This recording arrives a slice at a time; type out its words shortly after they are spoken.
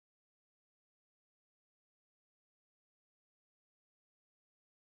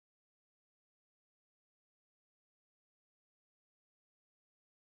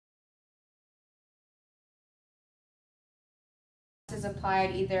is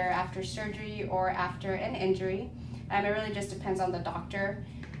applied either after surgery or after an injury. It really just depends on the doctor.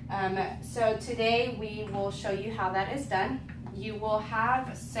 So today we will show you how that is done. You will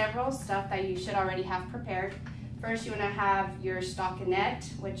have several stuff that you should already have prepared. First, you want to have your stockinette,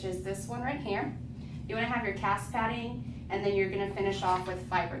 which is this one right here. You want to have your cast padding, and then you're going to finish off with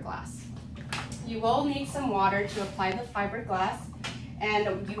fiberglass. You will need some water to apply the fiberglass,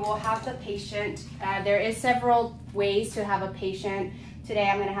 and you will have the patient. There is several ways to have a patient. Today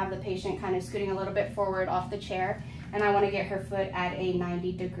I'm going to have the patient kind of scooting a little bit forward off the chair, and I want to get her foot at a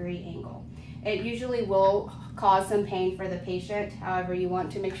 90-degree angle. It usually will cause some pain for the patient. However, you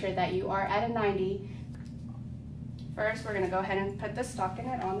want to make sure that you are at a 90. First, we're going to go ahead and put the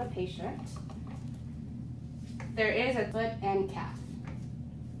stockinette on the patient. There is a foot and calf.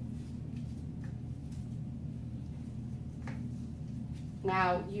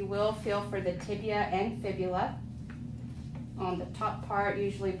 Now, you will feel for the tibia and fibula on the top part,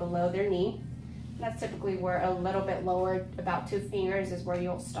 usually below their knee. That's typically where a little bit lower, about 2 fingers, is where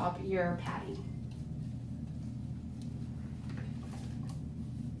you'll stop your padding.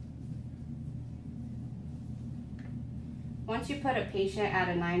 Once you put a patient at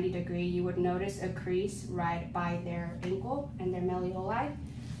a 90-degree, you would notice a crease right by their ankle and their malleoli.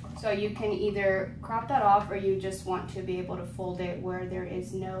 So you can either crop that off, or you just want to be able to fold it where there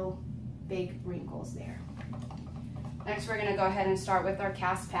is no big wrinkles there. Next, we're going to go ahead and start with our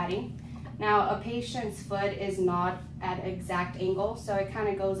cast padding. Now, a patient's foot is not at an exact angle, so it kind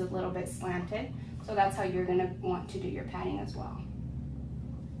of goes a little bit slanted. So that's how you're going to want to do your padding as well.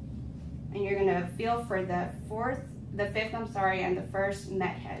 And you're going to feel for the fifth, and the first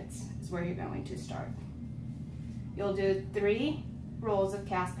met heads is where you're going to start. You'll do 3 rolls of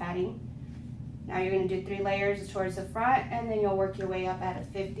cast padding. Now you're going to do 3 layers towards the front, and then you'll work your way up at a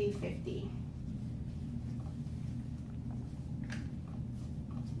 50-50.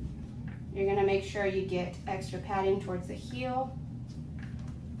 You're going to make sure you get extra padding towards the heel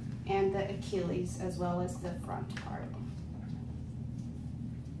and the Achilles, as well as the front part.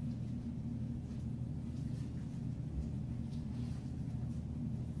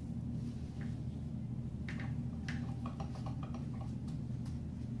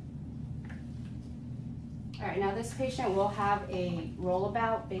 All right, now this patient will have a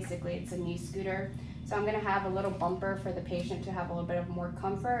rollabout. Basically, it's a knee scooter. So I'm going to have a little bumper for the patient to have a little bit of more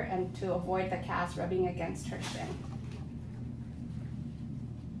comfort and to avoid the cast rubbing against her shin.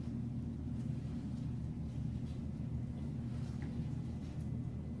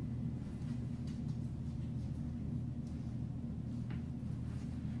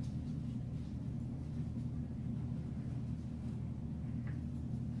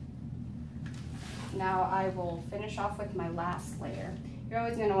 Now I will finish off with my last layer. You're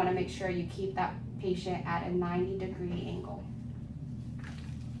always going to want to make sure you keep that patient at a 90-degree angle.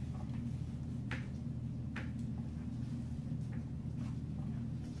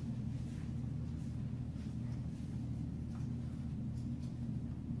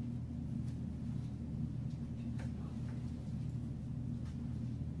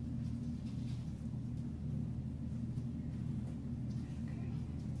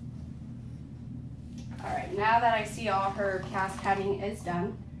 All right, now that I see all her cast padding is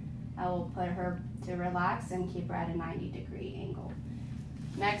done, I will put her to relax and keep her at a 90-degree angle.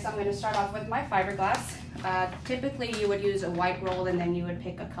 Next, I'm going to start off with my fiberglass. Typically, you would use a white roll and then you would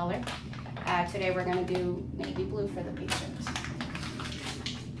pick a color. Today, we're going to do navy blue for the patient.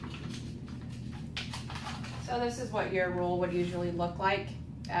 So this is what your roll would usually look like.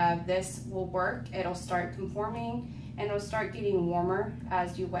 This will work. It'll start conforming and it'll start getting warmer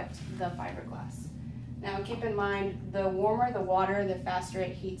as you wet the fiberglass. Now keep in mind, the warmer the water, the faster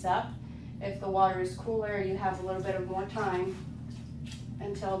it heats up. If the water is cooler, you have a little bit of more time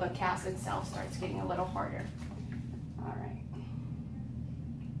until the cast itself starts getting a little harder. All right.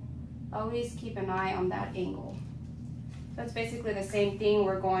 Always keep an eye on that angle. So it's basically the same thing.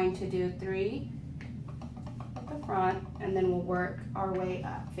 We're going to do 3 at the front, and then we'll work our way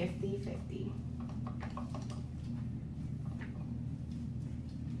up 50-50.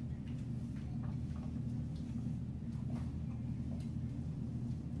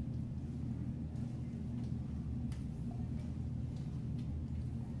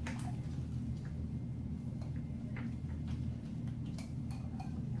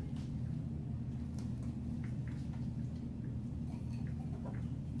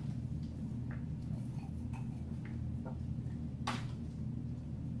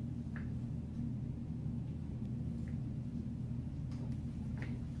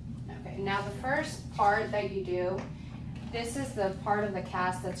 Now the first part that you do, this is the part of the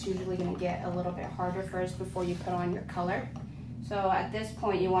cast that's usually going to get a little bit harder first before you put on your color. So at this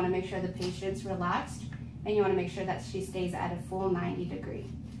point, you want to make sure the patient's relaxed, and you want to make sure that she stays at a full 90 degree.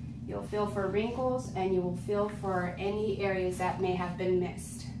 You'll feel for wrinkles, and you will feel for any areas that may have been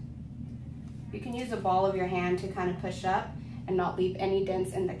missed. You can use the ball of your hand to kind of push up and not leave any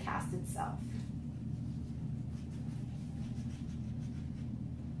dents in the cast itself.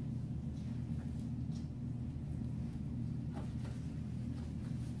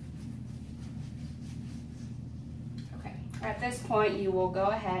 Okay, at this point, you will go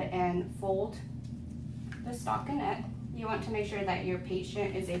ahead and fold the stockinette. You want to make sure that your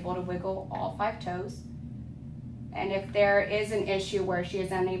patient is able to wiggle all 5 toes. And if there is an issue where she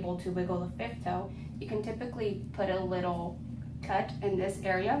is unable to wiggle the 5th toe, you can typically put a little cut in this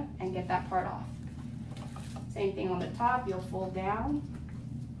area and get that part off. Same thing on the top, you'll fold down.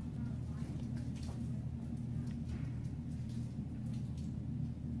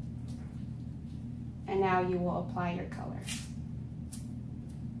 And now you will apply your color.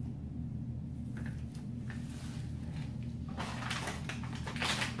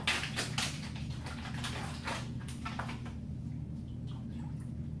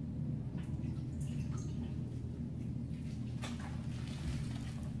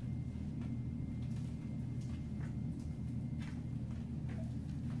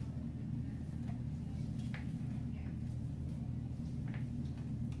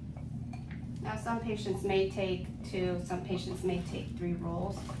 Now some patients may take 2, some patients may take 3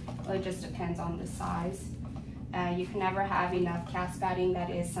 rolls. Well, it just depends on the size. You can never have enough cast padding.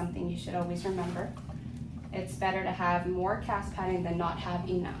 That is something you should always remember. It's better to have more cast padding than not have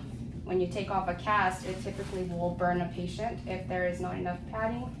enough. When you take off a cast, it typically will burn a patient if there is not enough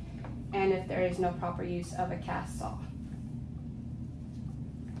padding and if there is no proper use of a cast saw.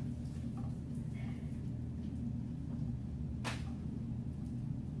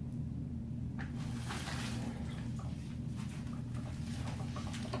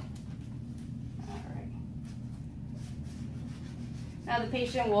 Now the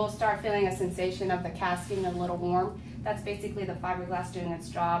patient will start feeling a sensation of the cast getting a little warm. That's basically the fiberglass doing its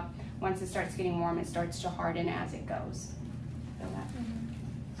job. Once it starts getting warm, it starts to harden as it goes. Feel that?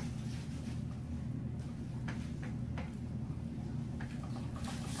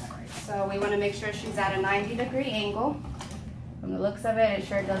 All right, so we want to make sure she's at a 90-degree angle. From the looks of it, it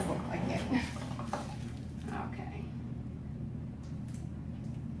sure does look like it. Okay.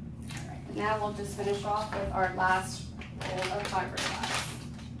 All right, now we'll just finish off with our last roll of fiberglass.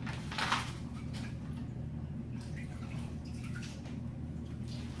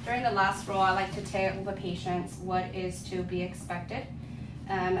 During the last roll, I like to tell the patients what is to be expected.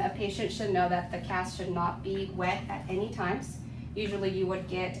 A patient should know that the cast should not be wet at any times. Usually you would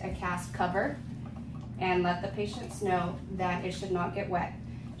get a cast cover and let the patients know that it should not get wet.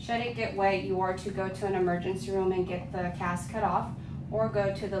 Should it get wet, you are to go to an emergency room and get the cast cut off, or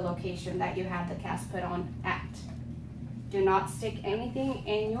go to the location that you had the cast put on at. Do not stick anything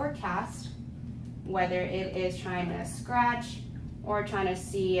in your cast, whether it is trying to scratch or trying to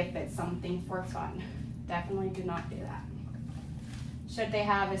see if it's something for fun. Definitely do not do that. Should they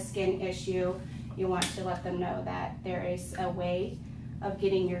have a skin issue, you want to let them know that there is a way of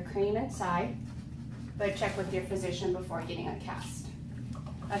getting your cream inside, but check with your physician before getting a cast.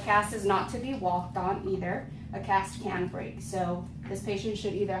 A cast is not to be walked on either. A cast can break, so this patient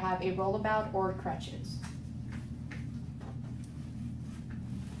should either have a rollabout or crutches.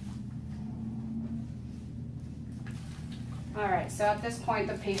 All right, so at this point,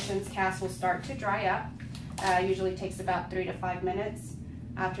 the patient's cast will start to dry up. Usually takes about 3 to 5 minutes.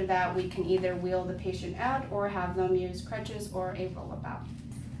 After that, we can either wheel the patient out or have them use crutches or a rollabout.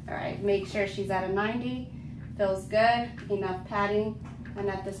 All right, make sure she's at a 90, feels good, enough padding, and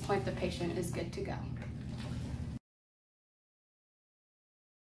at this point, the patient is good to go.